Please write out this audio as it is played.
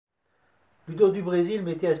Ludo du Brésil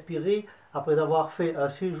m'était inspiré après avoir fait un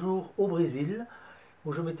séjour au Brésil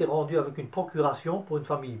où je m'étais rendu avec une procuration pour une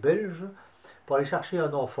famille belge pour aller chercher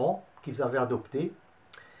un enfant qu'ils avaient adopté.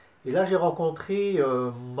 Et là, j'ai rencontré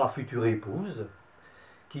ma future épouse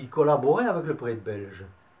qui collaborait avec le prêtre belge.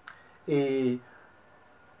 Et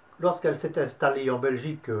lorsqu'elle s'est installée en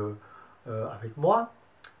Belgique avec moi,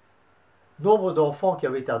 nombre d'enfants qui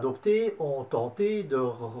avaient été adoptés ont tenté de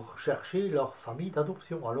rechercher leur famille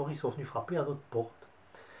d'adoption. Alors ils sont venus frapper à notre porte.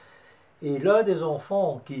 Et l'un des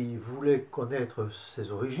enfants qui voulait connaître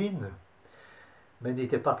ses origines, mais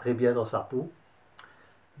n'était pas très bien dans sa peau,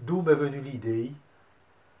 d'où m'est venue l'idée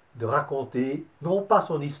de raconter, non pas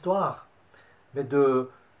son histoire, mais de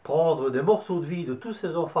prendre des morceaux de vie de tous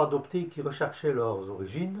ces enfants adoptés qui recherchaient leurs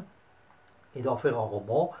origines et d'en faire un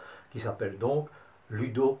roman qui s'appelle donc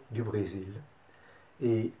Ludo du Brésil.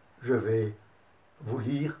 Et je vais vous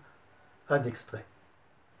lire un extrait.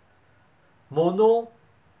 Mon nom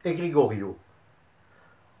est Gregorio.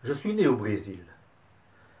 Je suis né au Brésil.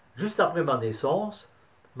 Juste après ma naissance,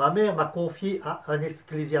 ma mère m'a confié à un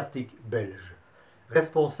ecclésiastique belge,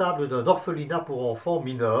 responsable d'un orphelinat pour enfants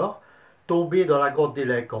mineurs tombés dans la grande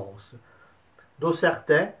délinquance, dont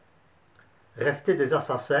certains restaient des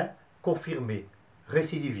assassins confirmés,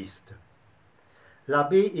 récidivistes.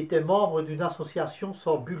 L'abbé était membre d'une association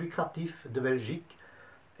sans but lucratif de Belgique,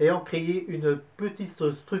 ayant créé une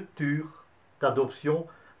petite structure d'adoption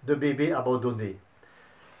de bébés abandonnés,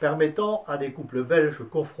 permettant à des couples belges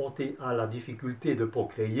confrontés à la difficulté de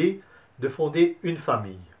procréer de fonder une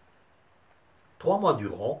famille. 3 mois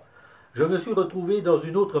durant, je me suis retrouvé dans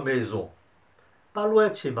une autre maison, pas loin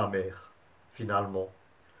de chez ma mère, finalement.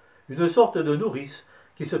 Une sorte de nourrice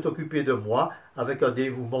qui s'est occupée de moi avec un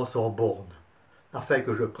dévouement sans borne, afin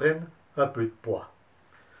que je prenne un peu de poids.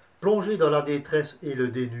 Plongé dans la détresse et le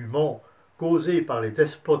dénuement causés par les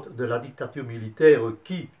despotes de la dictature militaire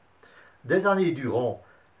qui, des années durant,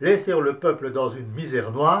 laissèrent le peuple dans une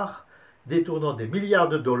misère noire, détournant des milliards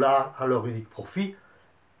de dollars à leur unique profit,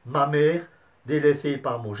 ma mère, délaissée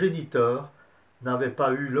par mon géniteur, n'avait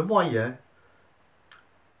pas eu le moyen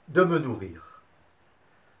de me nourrir.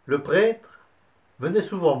 Le prêtre venait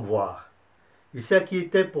souvent me voir. Il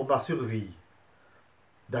s'inquiétait pour ma survie.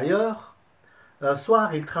 D'ailleurs, un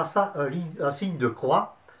soir, il traça un signe de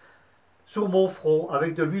croix sur mon front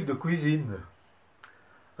avec de l'huile de cuisine.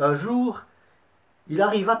 Un jour, il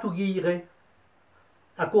arriva tout guilleret,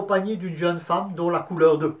 accompagné d'une jeune femme dont la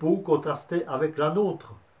couleur de peau contrastait avec la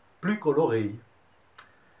nôtre, plus colorée.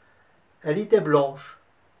 Elle était blanche,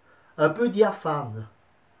 un peu diaphane.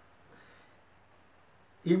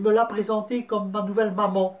 Il me l'a présentée comme ma nouvelle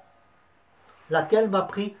maman, laquelle m'a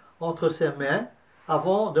pris entre ses mains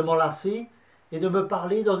avant de m'enlacer et de me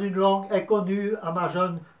parler dans une langue inconnue à ma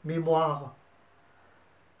jeune mémoire.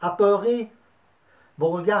 Apeuré, mon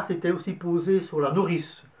regard s'était aussi posé sur la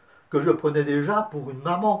nourrice, que je prenais déjà pour une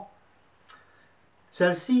maman.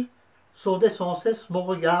 Celle-ci sondait sans cesse mon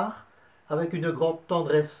regard avec une grande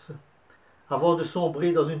tendresse, avant de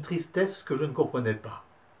sombrer dans une tristesse que je ne comprenais pas.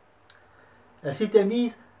 Elle s'était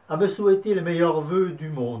mise à me souhaiter les meilleurs vœux du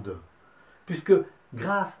monde, puisque,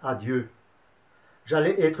 grâce à Dieu,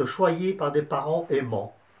 j'allais être choyé par des parents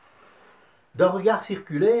aimants. D'un regard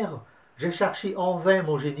circulaire, j'ai cherché en vain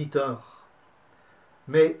mon géniteur.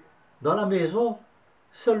 Mais dans la maison,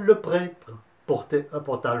 seul le prêtre portait un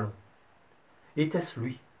pantalon. Était-ce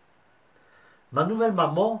lui? Ma nouvelle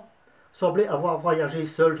maman semblait avoir voyagé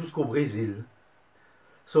seule jusqu'au Brésil.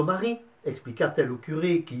 Son mari, expliqua-t-elle au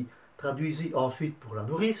curé qui traduisit ensuite pour la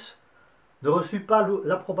nourrice, ne reçut pas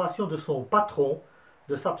l'approbation de son patron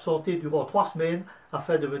de s'absenter durant 3 semaines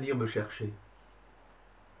afin de venir me chercher.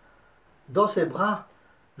 Dans ses bras,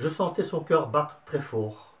 je sentais son cœur battre très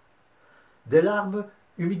fort. Des larmes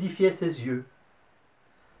humidifiaient ses yeux.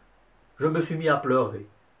 Je me suis mis à pleurer.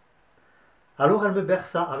 Alors elle me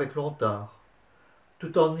berça avec lenteur,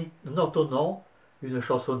 tout en entonnant une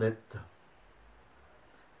chansonnette.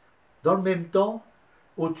 Dans le même temps,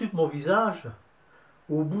 au-dessus de mon visage,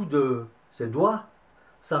 au bout de ses doigts,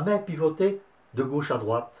 sa main pivotait de gauche à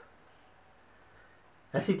droite.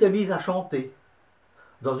 Elle s'était mise à chanter,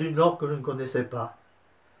 dans une langue que je ne connaissais pas.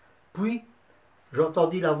 Puis,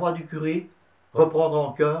 j'entendis la voix du curé reprendre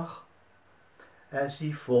en chœur.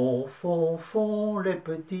 Ainsi font, font, font les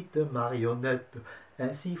petites marionnettes.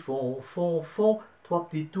 Ainsi font, font, font 3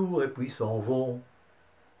 petits tours et puis s'en vont.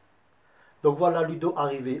 Donc voilà Ludo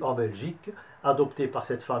arrivé en Belgique, adopté par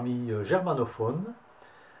cette famille germanophone.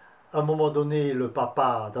 À un moment donné, le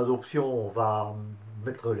papa d'adoption va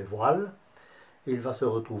mettre les voiles et il va se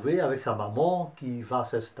retrouver avec sa maman qui va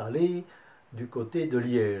s'installer du côté de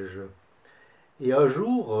Liège. Et un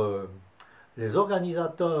jour, les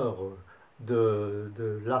organisateurs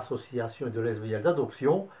de l'association de lesbiennes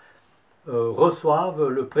d'adoption reçoivent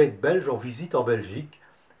le prêtre belge en visite en Belgique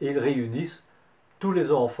et ils réunissent tous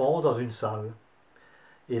les enfants dans une salle.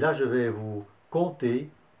 Et là, je vais vous conter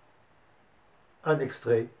un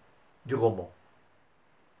extrait du roman.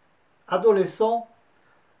 Adolescent,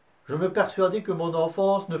 je me persuadais que mon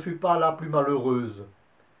enfance ne fut pas la plus malheureuse,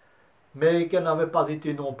 mais qu'elle n'avait pas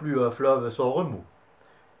été non plus un fleuve sans remous,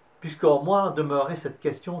 puisqu'en moi demeurait cette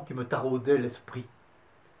question qui me taraudait l'esprit.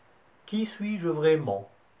 Qui suis-je vraiment?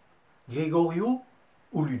 Gregorio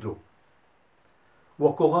ou Ludo? Ou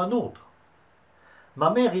encore un autre? Ma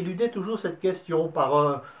mère éludait toujours cette question par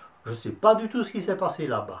un « je ne sais pas du tout ce qui s'est passé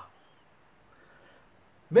là-bas ».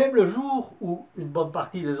 Même le jour où une bonne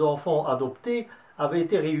partie des enfants adoptés avaient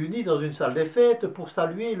été réunis dans une salle des fêtes pour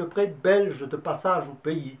saluer le prêtre belge de passage au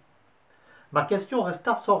pays, ma question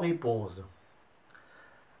resta sans réponse.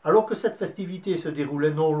 Alors que cette festivité se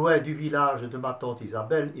déroulait non loin du village de ma tante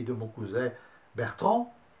Isabelle et de mon cousin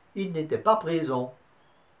Bertrand, ils n'étaient pas présents.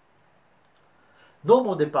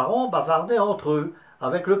 Nombre des parents bavardaient entre eux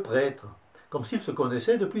avec le prêtre, comme s'ils se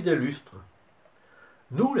connaissaient depuis des lustres.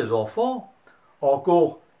 Nous, les enfants,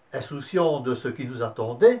 encore insouciants de ce qui nous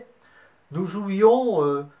attendait, nous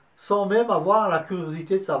jouions sans même avoir la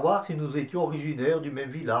curiosité de savoir si nous étions originaires du même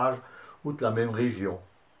village ou de la même région.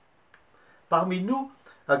 Parmi nous,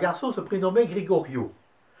 un garçon se prénommait Gregorio,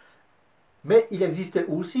 mais il existait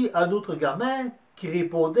aussi un autre gamin qui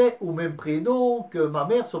répondait au même prénom que ma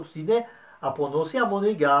mère s'obstinait à prononcer à mon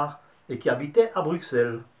égard et qui habitait à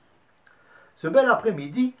Bruxelles. Ce bel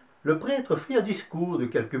après-midi, le prêtre fit un discours de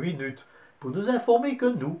quelques minutes pour nous informer que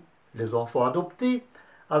nous, les enfants adoptés,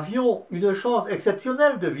 avions une chance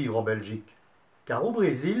exceptionnelle de vivre en Belgique, car au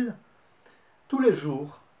Brésil, tous les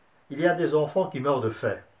jours, il y a des enfants qui meurent de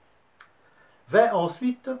faim. Vint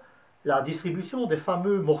ensuite la distribution des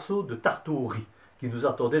fameux morceaux de tarte au riz qui nous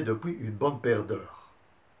attendaient depuis une bonne paire d'heures.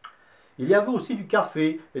 Il y avait aussi du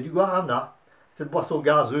café et du guarana, cette boisson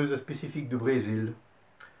gazeuse spécifique du Brésil.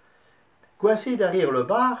 Coincé derrière le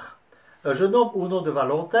bar, un jeune homme au nom de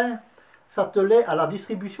Valentin s'attelait à la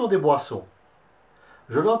distribution des boissons.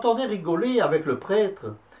 Je l'entendais rigoler avec le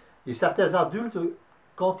prêtre et certains adultes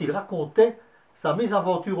quand il racontait sa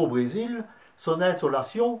mésaventure au Brésil, son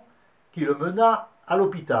insolation qui le mena à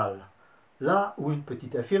l'hôpital, là où une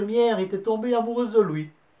petite infirmière était tombée amoureuse de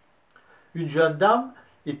lui. Une jeune dame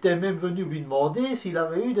était même venue lui demander s'il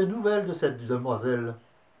avait eu des nouvelles de cette demoiselle.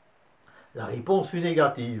 La réponse fut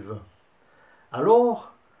négative.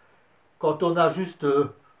 Alors, quand on a juste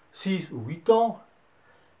 6 ou 8 ans,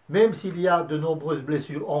 même s'il y a de nombreuses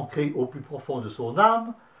blessures ancrées au plus profond de son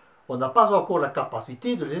âme, on n'a pas encore la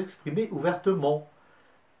capacité de les exprimer ouvertement,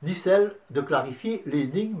 ni celle de clarifier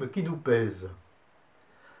l'énigme qui nous pèse.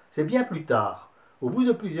 C'est bien plus tard, au bout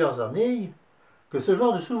de plusieurs années, que ce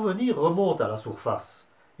genre de souvenir remonte à la surface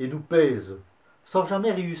et nous pèse, sans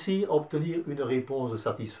jamais réussir à obtenir une réponse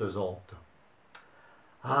satisfaisante.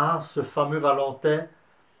 Ah, ce fameux Valentin,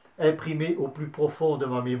 imprimé au plus profond de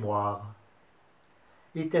ma mémoire.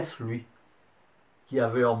 Était-ce lui qui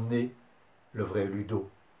avait emmené le vrai Ludo ?